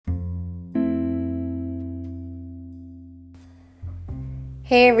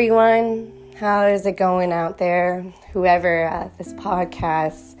Hey everyone, how is it going out there? Whoever this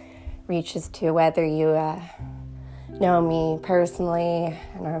podcast reaches to, whether you know me personally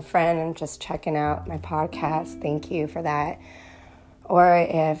and are a friend and just checking out my podcast, thank you for that. Or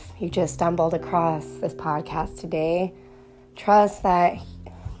if you just stumbled across this podcast today, trust that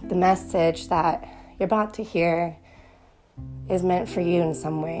the message that you're about to hear is meant for you in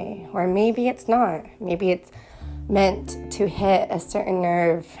some way. Or maybe it's not. Maybe it's meant to hit a certain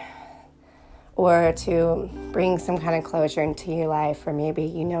nerve or to bring some kind of closure into your life, or maybe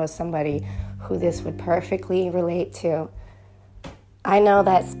you know somebody who this would perfectly relate to. I know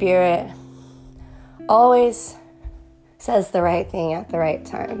that Spirit always says the right thing at the right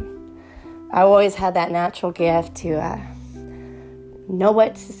time. I always had that natural gift to know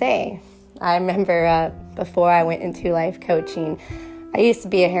what to say. I remember before I went into life coaching, I used to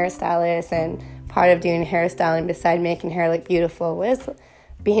be a hairstylist, and part of doing hairstyling, besides making hair look beautiful, was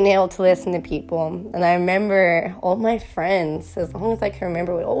being able to listen to people. And I remember all my friends, as long as I can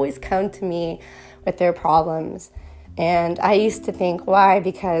remember, would always come to me with their problems. And I used to think, why?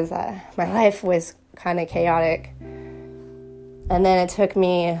 Because my life was kind of chaotic. And then it took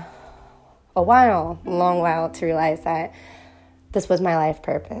me a long while, to realize that this was my life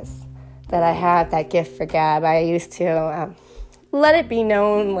purpose, that I have that gift for gab. I used to let it be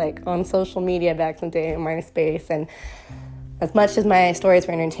known, like on social media back in the day, in MySpace, and as much as my stories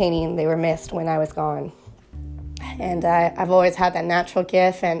were entertaining, they were missed when I was gone. And I've always had that natural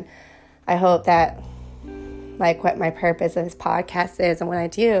gift, and I hope that, like, what my purpose of this podcast is and what I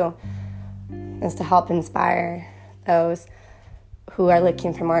do is to help inspire those who are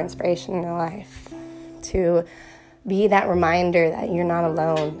looking for more inspiration in their life, to be that reminder that you're not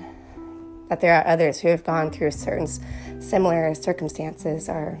alone, that there are others who have gone through certain similar circumstances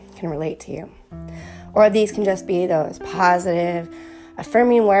or can relate to you. Or these can just be those positive,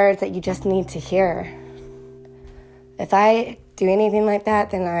 affirming words that you just need to hear. If I do anything like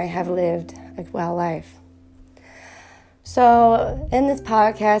that, then I have lived a well life. So in this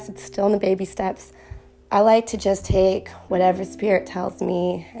podcast, it's still in the baby steps. I like to just take whatever Spirit tells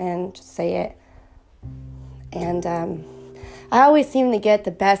me and just say it. And I always seem to get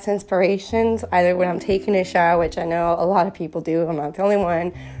the best inspirations either when I'm taking a shower, which I know a lot of people do, I'm not the only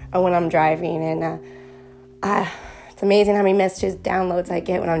one, or when I'm driving. And it's amazing how many messages, downloads I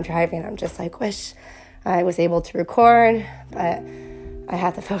get when I'm driving. I'm just like, wish I was able to record, but I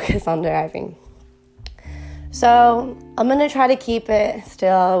have to focus on driving. So I'm going to try to keep it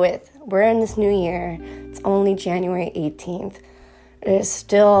still we're in this new year. It's only January 18th. There's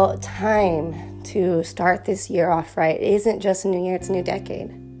still time to start this year off right. It isn't just a new year, it's a new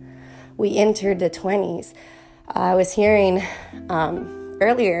decade. We entered the 20s. I was hearing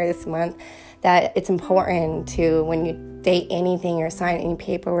earlier this month that it's important to, when you date anything or sign any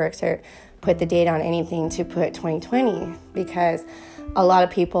paperwork or put the date on anything, to put 2020, because a lot of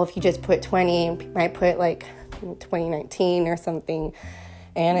people, if you just put 20, might put like 2019 or something,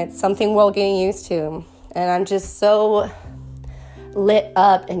 and it's something we're all getting used to. And I'm just so lit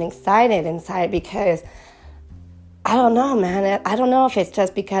up and excited inside because I don't know, man. I don't know if it's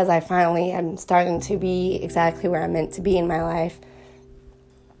just because I finally am starting to be exactly where I'm meant to be in my life,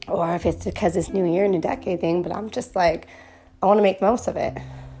 or if it's because it's new year, new decade thing, but I'm just like, I want to make most of it.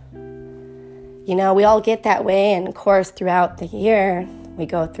 You know, we all get that way, and of course, throughout the year, we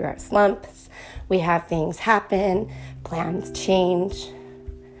go through our slumps, we have things happen, plans change,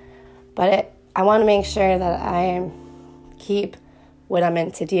 but I want to make sure that I keep what I'm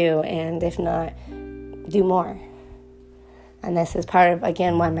meant to do, and if not, do more. And this is part of,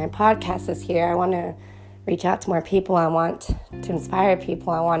 again, why my podcast is here. I want to reach out to more people. I want to inspire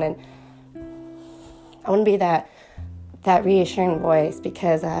people. I want to be that reassuring voice,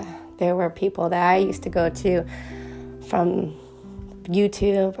 because there were people that I used to go to from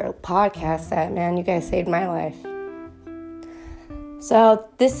YouTube or podcasts that, man, you guys saved my life. So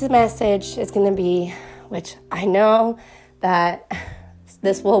this message is going to be, which I know that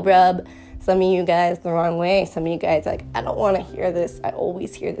this will rub some of you guys the wrong way. Some of you guys like, I don't want to hear this. I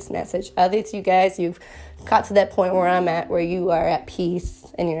always hear this message. Others, you guys, you've got to that point where I'm at, where you are at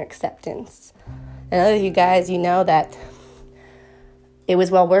peace in your acceptance. And other you guys, you know that it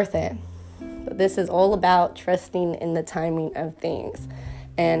was well worth it. But this is all about trusting in the timing of things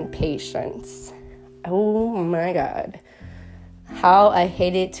and patience. Oh my God. How I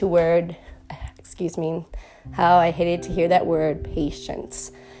hated to hear that word,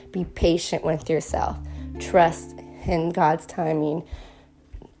 patience. Be patient with yourself. Trust in God's timing.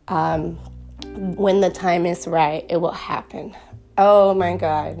 When the time is right, it will happen. Oh my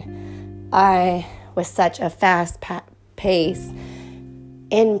God. I was such a fast pace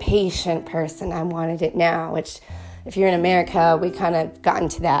impatient person. I wanted it now, which if you're in America, we kind of got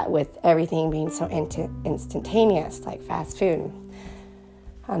into that with everything being so instantaneous, like fast food.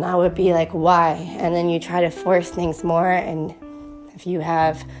 And I would be like, why? And then you try to force things more, and if you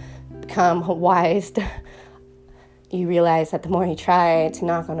have become wise, you realize that the more you try to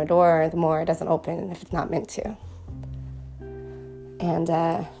knock on a door, the more it doesn't open if it's not meant to. And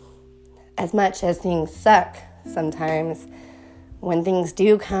as much as things suck sometimes, when things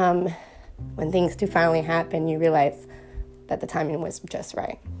do come, when things do finally happen, you realize that the timing was just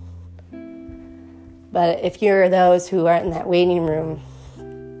right. But if you're those who are in that waiting room,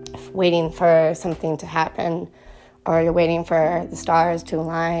 waiting for something to happen, or you're waiting for the stars to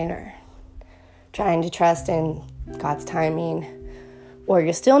align, or trying to trust in God's timing, or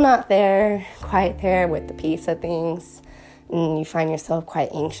you're still not there, quite there with the peace of things, and you find yourself quite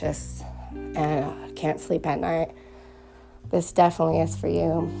anxious and can't sleep at night, this definitely is for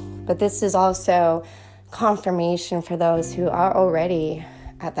you. But this is also confirmation for those who are already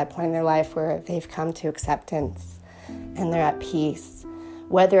at that point in their life where they've come to acceptance and they're at peace,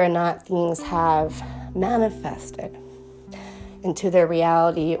 whether or not things have manifested into their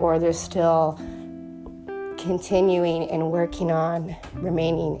reality, or they're still continuing and working on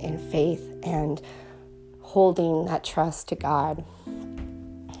remaining in faith and holding that trust to God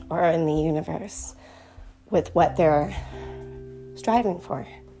or in the universe with what they're striving for.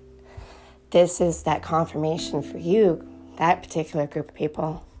 This is that confirmation for you, that particular group of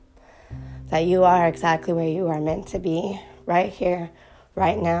people, that you are exactly where you are meant to be, right here,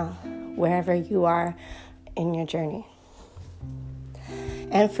 right now, wherever you are in your journey.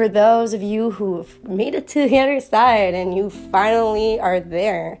 And for those of you who've made it to the other side and you finally are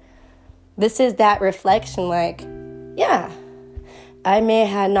there, this is that reflection like, yeah, I may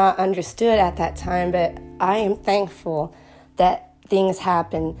have not understood at that time, but I am thankful that things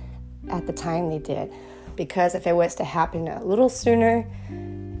happened at the time they did. Because if it was to happen a little sooner,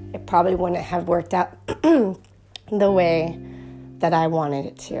 it probably wouldn't have worked out the way that I wanted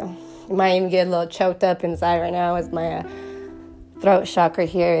it to. You might even get a little choked up inside right now as my throat chakra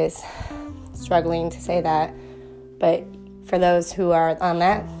here is struggling to say that. But for those who are on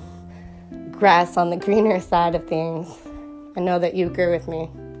that grass on the greener side of things, I know that you agree with me.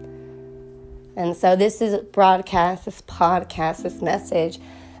 And so this is a broadcast, this podcast, this message,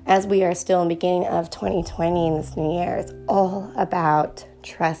 as we are still in the beginning of 2020 and this new year, it's all about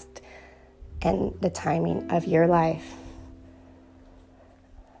trust and the timing of your life.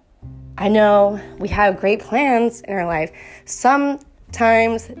 I know we have great plans in our life.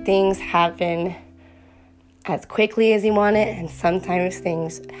 Sometimes things happen as quickly as you want it, and sometimes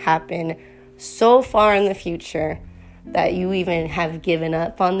things happen so far in the future that you even have given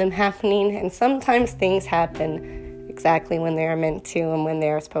up on them happening. And sometimes things happen exactly when they are meant to and when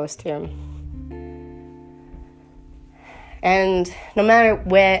they are supposed to. And no matter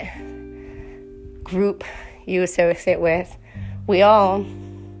what group you associate with, we all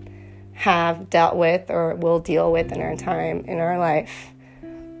have dealt with or will deal with in our time, in our life,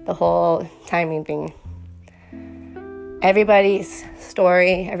 the whole timing thing. Everybody's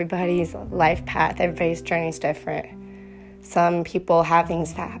story, everybody's life path, everybody's journey is different. Some people have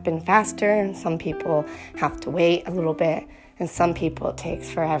things that happen faster, and some people have to wait a little bit, and some people it takes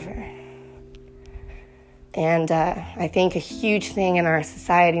forever. And I think a huge thing in our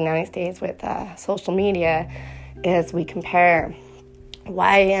society nowadays with social media is we compare.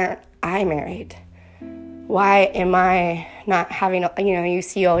 Why aren't I married? Why am I not having, you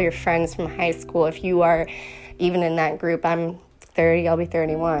see all your friends from high school. If you are even in that group, I'm 30, I'll be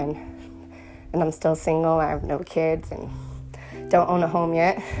 31. And I'm still single, I have no kids, and don't own a home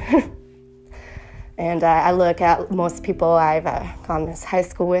yet. And I look at most people I've gone to high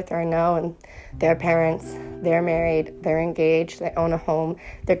school with or know, and their parents, they're married, they're engaged, they own a home.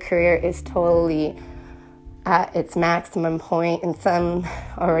 Their career is totally at its maximum point, and some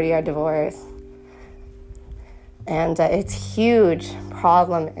already are divorced. And it's a huge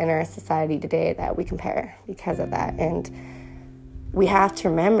problem in our society today that we compare because of that. And we have to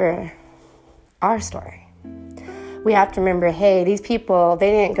remember our story. We have to remember, hey, these people,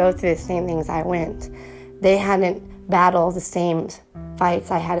 they didn't go through the same things I went. They hadn't battled the same fights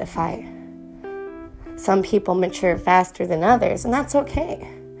I had to fight. Some people mature faster than others, and that's okay.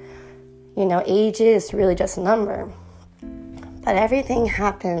 Age is really just a number. But everything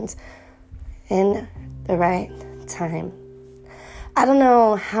happens in the right time. I don't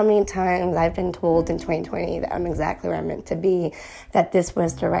know how many times I've been told in 2020 that I'm exactly where I'm meant to be, that this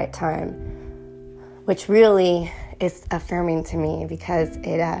was the right time, which really is affirming to me because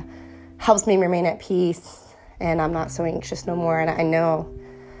it helps me remain at peace and I'm not so anxious no more. And I know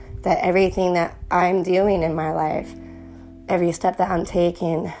that everything that I'm doing in my life, every step that I'm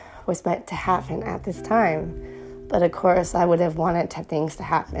taking was meant to happen at this time. But of course, I would have wanted things to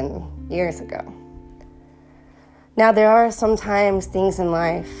happen years ago. Now, there are sometimes things in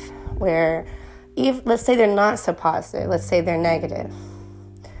life where, let's say they're not so positive, let's say they're negative.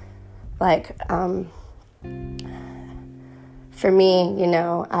 Like, for me,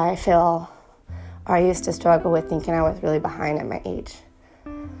 I used to struggle with thinking I was really behind at my age.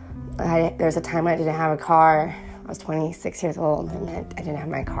 There was a time I didn't have a car. I was 26 years old, and I didn't have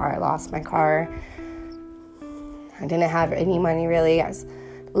my car. I lost my car. I didn't have any money, really. I was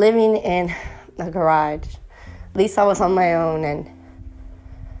living in a garage. At least I was on my own, and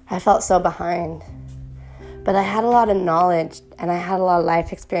I felt so behind. But I had a lot of knowledge, and I had a lot of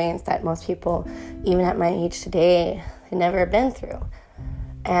life experience that most people, even at my age today, had never been through.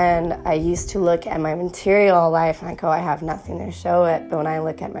 And I used to look at my material life, and I go, I have nothing to show it. But when I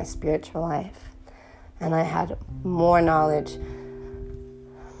look at my spiritual life, and I had more knowledge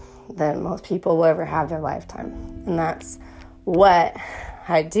than most people will ever have their lifetime. And that's what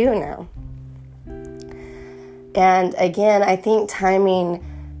I do now. And again, I think timing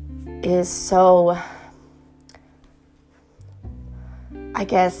is so, I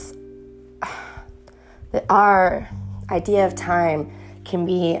guess, our idea of time can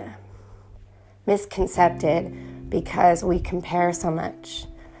be misconcepted because we compare so much.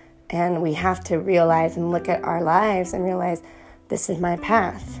 And we have to realize and look at our lives and realize this is my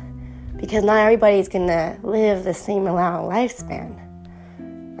path. Because not everybody's going to live the same amount of lifespan.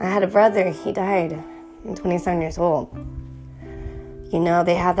 I had a brother, he died at 27 years old.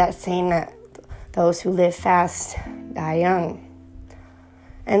 They have that saying that those who live fast die young.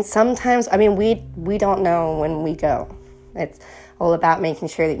 And sometimes, we don't know when we go. It's all about making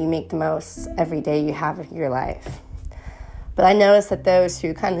sure that you make the most every day you have of your life. But I notice that those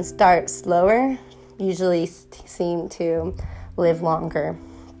who kind of start slower usually seem to live longer.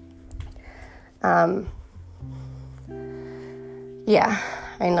 I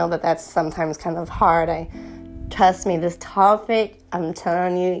know that that's sometimes kind of hard. Trust me, this topic, I'm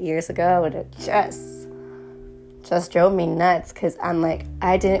telling you, years ago, it just drove me nuts because I'm like,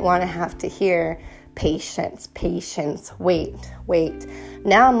 I didn't want to have to hear patience, wait.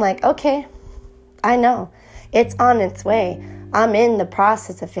 Now I'm like, okay, I know. It's on its way. I'm in the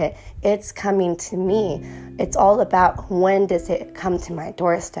process of it. It's coming to me. It's all about when does it come to my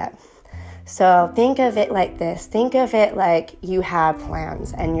doorstep. So think of it like this. Think of it like you have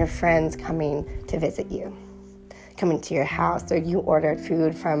plans and your friends coming to visit you, coming to your house, or you ordered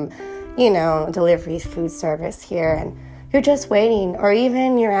food from, delivery food service here, and you're just waiting. Or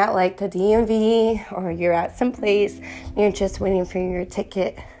even you're at like the DMV, or you're at some place, and you're just waiting for your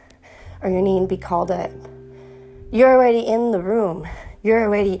ticket or your name to be called up. You're already in the room. You're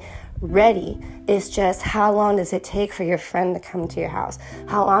already ready. It's just how long does it take for your friend to come to your house?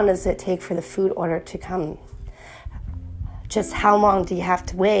 How long does it take for the food order to come? Just how long do you have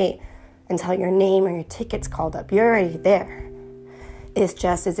to wait until your name or your ticket's called up? You're already there. It's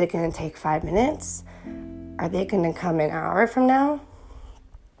just, is it going to take 5 minutes? Are they going to come an hour from now?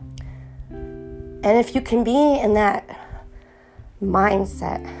 And if you can be in that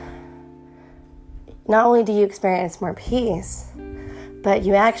mindset, not only do you experience more peace, but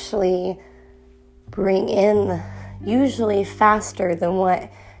you actually bring in usually faster than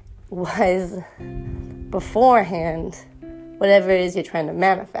what was beforehand, whatever it is you're trying to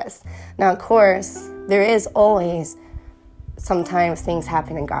manifest. Now, of course, there is always sometimes things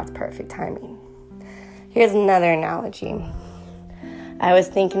happen in God's perfect timing. Here's another analogy. I was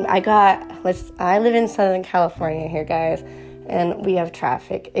thinking, I live in Southern California here, guys, and we have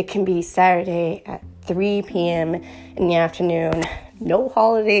traffic. It can be Saturday at 3 p.m. in the afternoon, no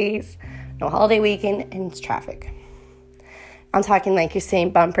holidays, no holiday weekend, and it's traffic. I'm talking like you're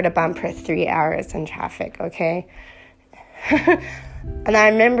saying bumper to bumper, 3 hours in traffic, okay? And I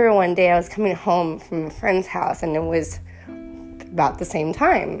remember one day I was coming home from a friend's house, and it was about the same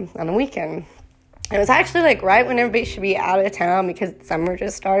time on a weekend. It was actually like right when everybody should be out of town because summer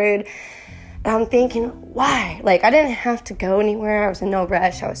just started. And I'm thinking, why? Like, I didn't have to go anywhere. I was in no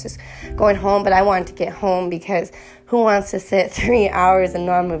rush. I was just going home, but I wanted to get home because who wants to sit 3 hours in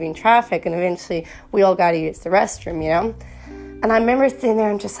non-moving traffic? And eventually we all got to use the restroom, And I remember sitting there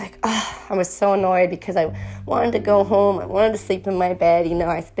and just like, I was so annoyed because I wanted to go home. I wanted to sleep in my bed.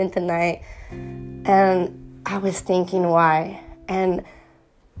 I spent the night. And I was thinking, why? And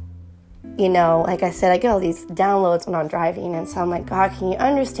like I said, I get all these downloads when I'm driving, and so I'm like, God, can you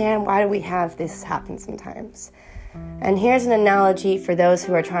understand why do we have this happen sometimes? And here's an analogy for those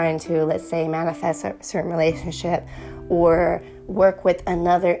who are trying to, let's say, manifest a certain relationship or work with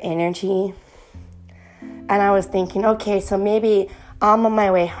another energy. And I was thinking, okay, so maybe I'm on my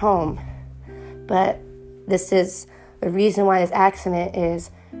way home, but this is the reason why this accident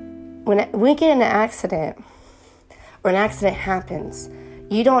is, when we get in an accident or an accident happens,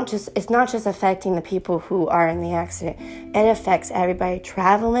 it's not just affecting the people who are in the accident. It affects everybody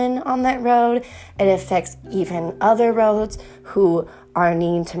traveling on that road. It affects even other roads who are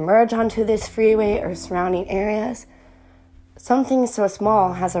needing to merge onto this freeway or surrounding areas. Something so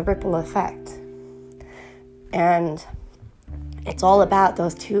small has a ripple effect. And it's all about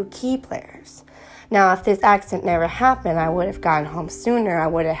those two key players. Now, if this accident never happened, I would have gotten home sooner. I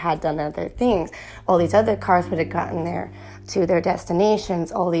would have had done other things. All these other cars would have gotten there to their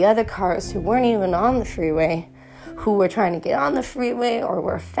destinations. All the other cars who weren't even on the freeway, who were trying to get on the freeway or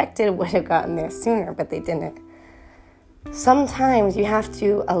were affected, would have gotten there sooner, but they didn't. Sometimes you have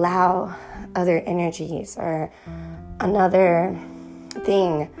to allow other energies or another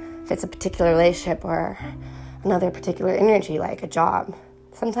thing, if it's a particular relationship or another particular energy like a job.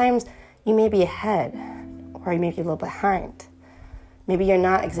 Sometimes you may be ahead or you may be a little behind. Maybe you're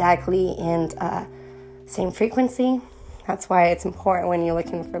not exactly in same frequency. That's why it's important when you're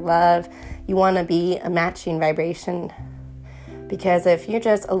looking for love, you want to be a matching vibration. Because if you're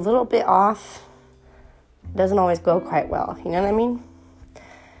just a little bit off, it doesn't always go quite well. You know what I mean?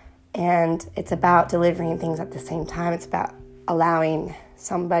 And it's about delivering things at the same time. It's about allowing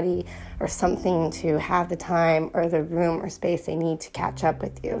somebody or something to have the time or the room or space they need to catch up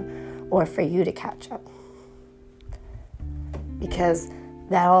with you, or for you to catch up. Because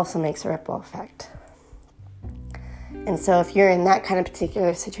that also makes a ripple effect. And so if you're in that kind of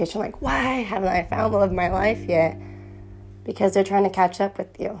particular situation, like, why haven't I found the love of my life yet? Because they're trying to catch up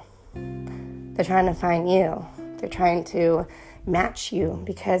with you. They're trying to find you. They're trying to match you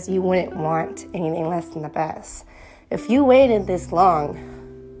because you wouldn't want anything less than the best. If you waited this long,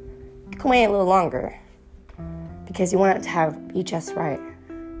 you can wait a little longer because you want it to be just right.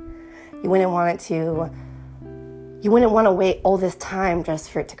 You wouldn't want to wait all this time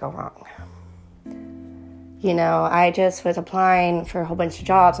just for it to go wrong. You know, I just was applying for a whole bunch of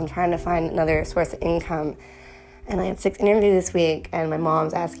jobs and trying to find another source of income. And I had 6 interviews this week, and my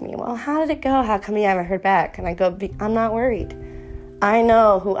mom's asking me, well, how did it go? How come you haven't heard back? And I go, I'm not worried. I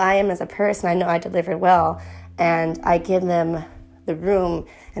know who I am as a person. I know I delivered well. And I give them the room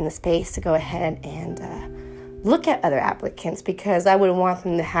and the space to go ahead and look at other applicants because I would want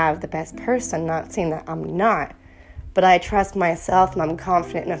them to have the best person, not saying that I'm not. But I trust myself and I'm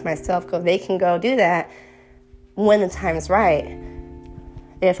confident enough myself, they can go do that when the time is right.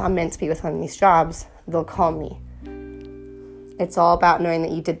 If I'm meant to be with one of these jobs, they'll call me. It's all about knowing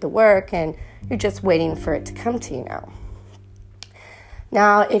that you did the work and you're just waiting for it to come to you now.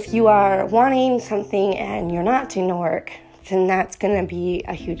 Now, if you are wanting something and you're not doing the work, then that's going to be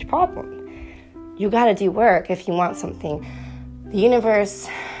a huge problem. You got to do work if you want something. The universe,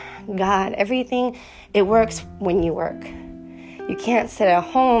 God, everything, it works when you work. You can't sit at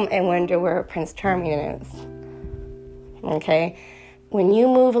home and wonder where Prince Charming is. Okay? When you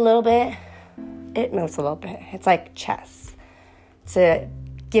move a little bit, it moves a little bit. It's like chess. It's a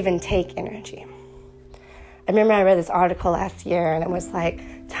give and take energy. I remember I read this article last year and it was like,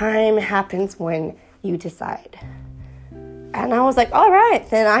 time happens when you decide. And I was like, all right,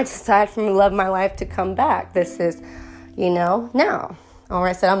 then I decide from the love of my life to come back. This is, now. Or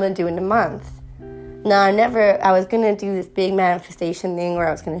I said, I'm going to do it in a month. Now, I was going to do this big manifestation thing where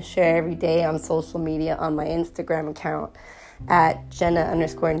I was going to share every day on social media on my Instagram account at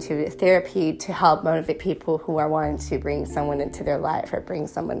Jenna_intuitive therapy to help motivate people who are wanting to bring someone into their life or bring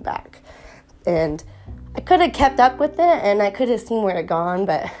someone back. And I could have kept up with it and I could have seen where it had gone,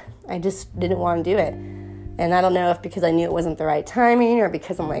 but I just didn't want to do it. And I don't know if because I knew it wasn't the right timing or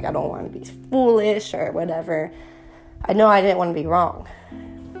because I'm like, I don't want to be foolish or whatever. I know I didn't want to be wrong.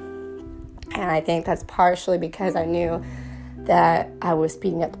 And I think that's partially because I knew that I was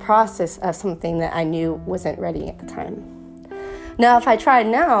speeding up the process of something that I knew wasn't ready at the time. Now, if I tried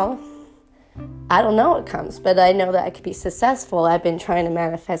now, I don't know what comes, but I know that I could be successful. I've been trying to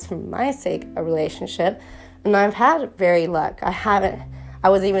manifest for my sake a relationship, and I've had very luck. I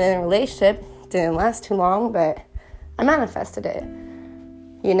was even in a relationship, didn't last too long, but I manifested it.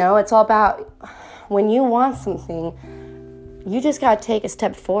 It's all about when you want something, you just got to take a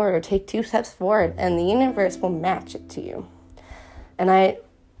step forward or take 2 steps forward, and the universe will match it to you. And I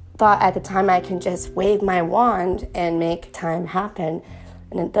thought at the time I can just wave my wand and make time happen.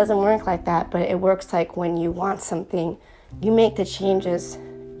 And it doesn't work like that, but it works like when you want something, you make the changes,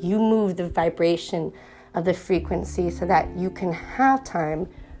 you move the vibration of the frequency so that you can have time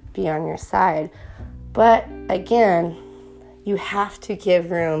be on your side. But again, you have to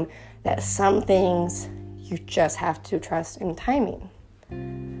give room that some things you just have to trust in timing.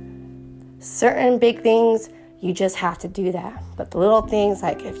 Certain big things, you just have to do that. But the little things,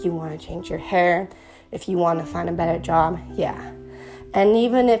 like if you want to change your hair, if you want to find a better job, yeah. And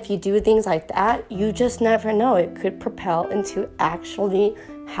even if you do things like that, you just never know. It could propel into actually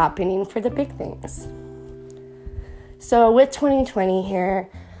happening for the big things. So with 2020 here,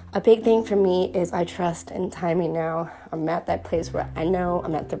 a big thing for me is I trust in timing now. I'm at that place where I know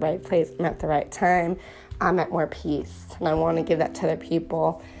I'm at the right place, I'm at the right time, I'm at more peace. And I want to give that to other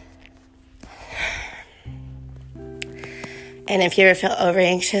people. And if you ever feel over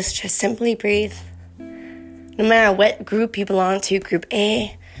anxious, just simply breathe. No matter what group you belong to, Group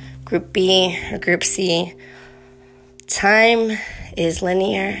A, Group B, or Group C, time is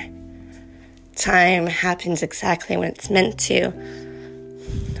linear. Time happens exactly when it's meant to,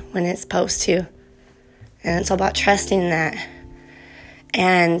 when it's supposed to. And it's all about trusting that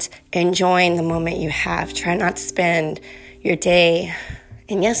and enjoying the moment you have. Try not to spend your day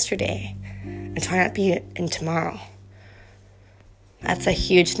in yesterday and try not to be in tomorrow. That's a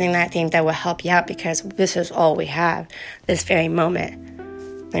huge thing that I think that will help you out, because this is all we have, this very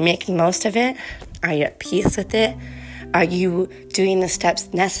moment. Are you making the most of it? Are you at peace with it? Are you doing the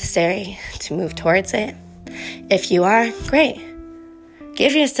steps necessary to move towards it? If you are, great.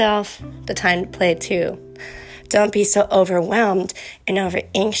 Give yourself the time to play too. Don't be so overwhelmed and over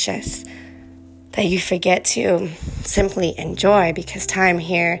anxious that you forget to simply enjoy, because time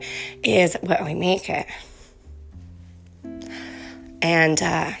here is what we make it. And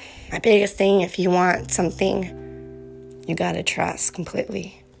my biggest thing, if you want something, you gotta trust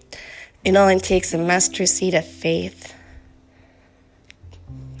completely. It only takes a mustard seed of faith,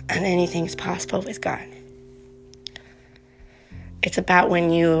 and anything's possible with God. It's about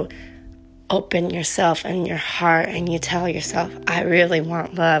when you open yourself and your heart and you tell yourself, I really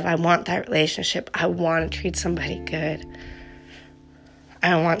want love. I want that relationship. I want to treat somebody good.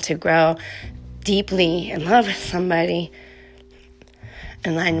 I want to grow deeply in love with somebody.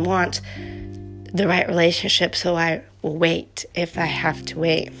 And I want the right relationship, so I will wait if I have to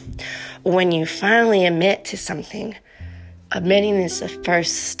wait. When you finally admit to something, admitting is the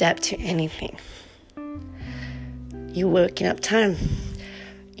first step to anything. You waking up time.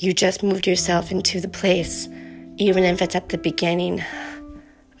 You just moved yourself into the place, even if it's at the beginning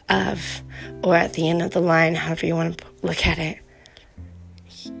of or at the end of the line, however you want to look at it.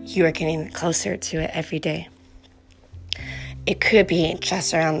 You are getting closer to it every day. It could be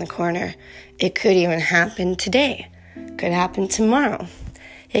just around the corner. It could even happen today. It could happen tomorrow.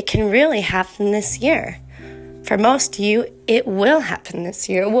 It can really happen this year. For most of you, it will happen this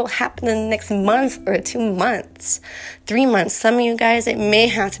year. It will happen in the next month or 2 months, 3 months. Some of you guys, it may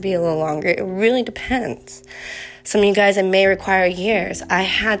have to be a little longer. It really depends. Some of you guys, it may require years. I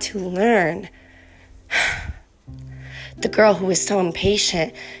had to learn. The girl who was so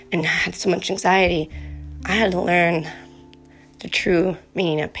impatient and had so much anxiety, I had to learn the true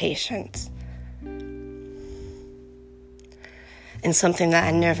meaning of patience. And something that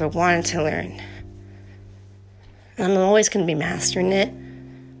I never wanted to learn. I'm always going to be mastering it,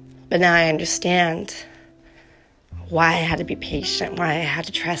 but now I understand why I had to be patient, why I had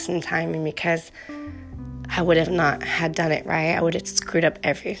to trust in timing, because I would have not had done it right. I would have screwed up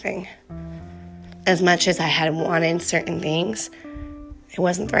everything. As much as I had wanted certain things, it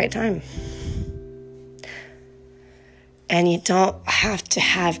wasn't the right time. And you don't have to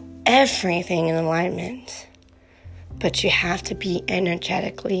have everything in alignment, but you have to be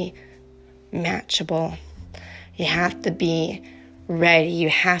energetically matchable. You have to be ready. You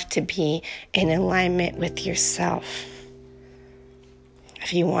have to be in alignment with yourself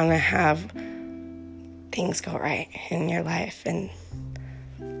if you want to have things go right in your life. And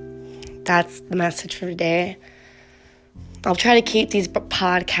that's the message for today. I'll try to keep these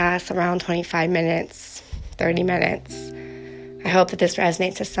podcasts around 25 minutes, 30 minutes. I hope that this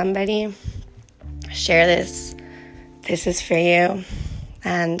resonates with somebody. Share this. This is for you.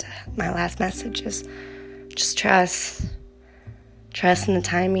 And my last message is just trust. Trust in the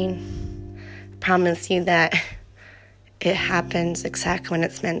timing. I promise you that it happens exactly when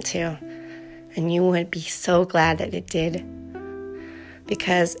it's meant to. And you would be so glad that it did.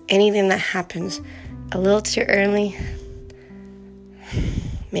 Because anything that happens a little too early,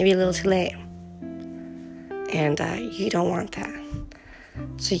 maybe a little too late. And you don't want that.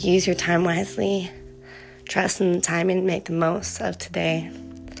 So use your time wisely. Trust in the timing. Make the most of today.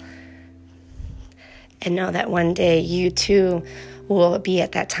 And know that one day you too will be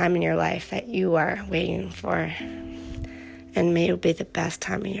at that time in your life that you are waiting for. And may it be the best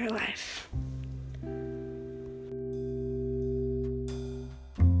time in your life.